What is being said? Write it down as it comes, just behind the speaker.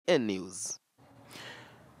KTN News.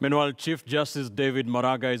 Meanwhile, Chief Justice David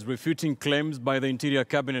Maraga is refuting claims by the Interior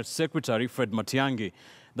Cabinet Secretary Fred Matiang'i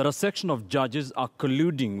that a section of judges are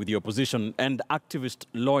colluding with the opposition and activist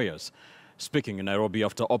lawyers. Speaking in Nairobi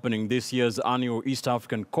after opening this year's annual East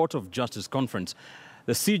African Court of Justice Conference,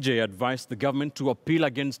 the CJ advised the government to appeal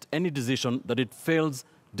against any decision that it feels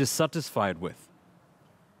dissatisfied with.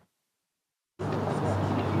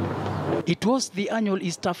 It was the annual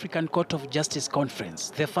East African Court of Justice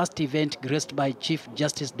Conference, the first event graced by Chief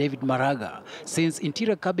Justice David Maraga, since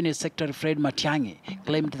Interior Cabinet Secretary Fred Matiang'i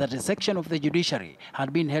claimed that a section of the judiciary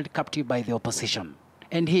had been held captive by the opposition.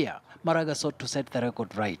 And here, Maraga sought to set the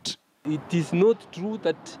record right. It is not true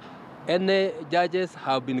that any judges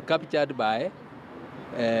have been captured by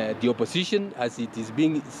the opposition, as it is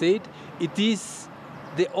being said. It is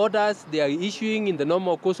the orders they are issuing in the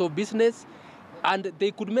normal course of business, and they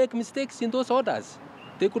could make mistakes in those orders.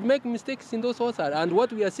 They could make mistakes in those orders. And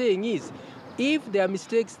what we are saying is, if there are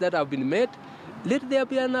mistakes that have been made, let there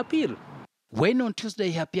be an appeal. When on Tuesday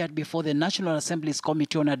he appeared before the National Assembly's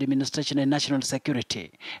Committee on Administration and National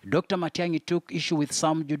Security, Dr. Matiang'i took issue with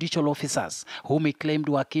some judicial officers whom he claimed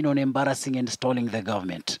were keen on embarrassing and stalling the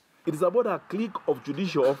government. It is about a clique of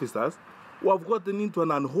judicial officers who have gotten into an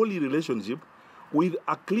unholy relationship with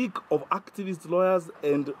a clique of activist lawyers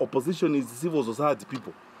and oppositionist civil society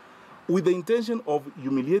people, with the intention of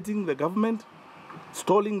humiliating the government,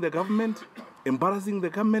 stalling the government, embarrassing the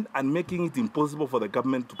government, and making it impossible for the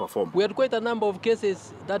government to perform. We had quite a number of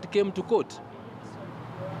cases that came to court.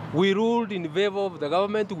 We ruled in favor of the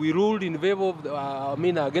government, we ruled in favor of,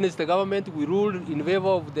 against the government, we ruled in favor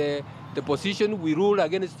of the position, we ruled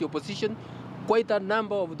against the opposition. Quite a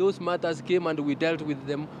number of those matters came and we dealt with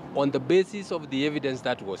them on the basis of the evidence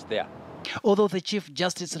that was there. Although the Chief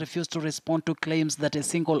Justice refused to respond to claims that a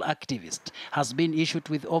single activist has been issued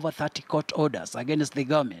with over 30 court orders against the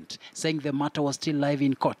government, saying the matter was still live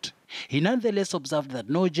in court, he nonetheless observed that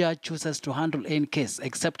no judge chooses to handle any case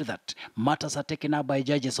except that matters are taken up by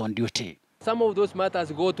judges on duty. Some of those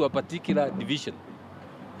matters go to a particular division.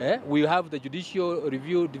 We have the Judicial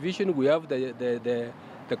Review Division, we have the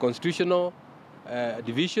Constitutional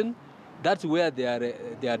Division. That's where they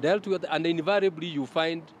are dealt with, and invariably you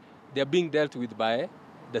find they're being dealt with by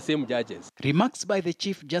the same judges. Remarks by the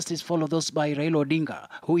Chief Justice follow those by Raila Odinga,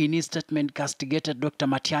 who in his statement castigated Dr.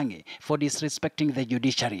 Matiang'i for disrespecting the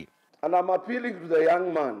judiciary. And I'm appealing to the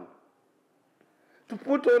young man to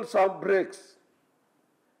put on some brakes.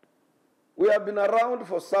 We have been around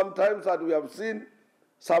for some time and we have seen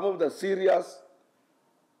some of the serious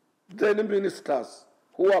then ministers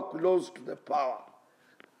who are close to the power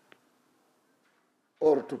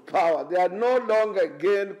or to power. They are no longer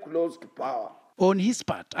again close to power. On his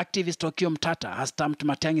part, activist Okiom Tata has termed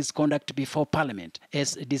Matiang'i's conduct before Parliament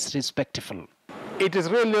as disrespectful. It is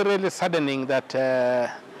really, really saddening that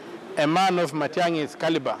a man of Matiang'i's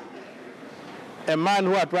caliber, a man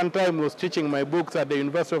who at one time was teaching my books at the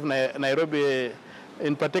University of Nairobi,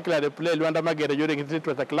 in particular the play Luanda Magere during his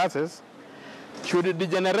literature classes, should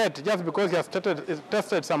degenerate just because he has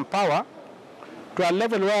tested some power to a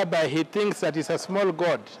level whereby he thinks that he's a small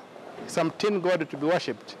god, some tin god to be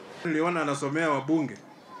worshipped. Niliona anasomea wabunge.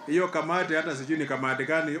 Hiyo kamati hata sijui ni kamati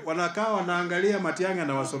gani, wanakaa wanaangalia Matiang'i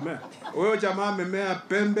anawasomea. Huyo jamaa amemea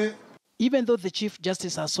pembe. Even though the Chief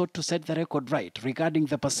Justice has sought to set the record right regarding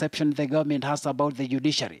the perception the government has about the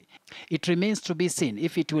judiciary, it remains to be seen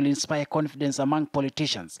if it will inspire confidence among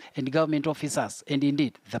politicians and government officers and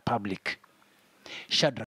indeed the public. Shadrach.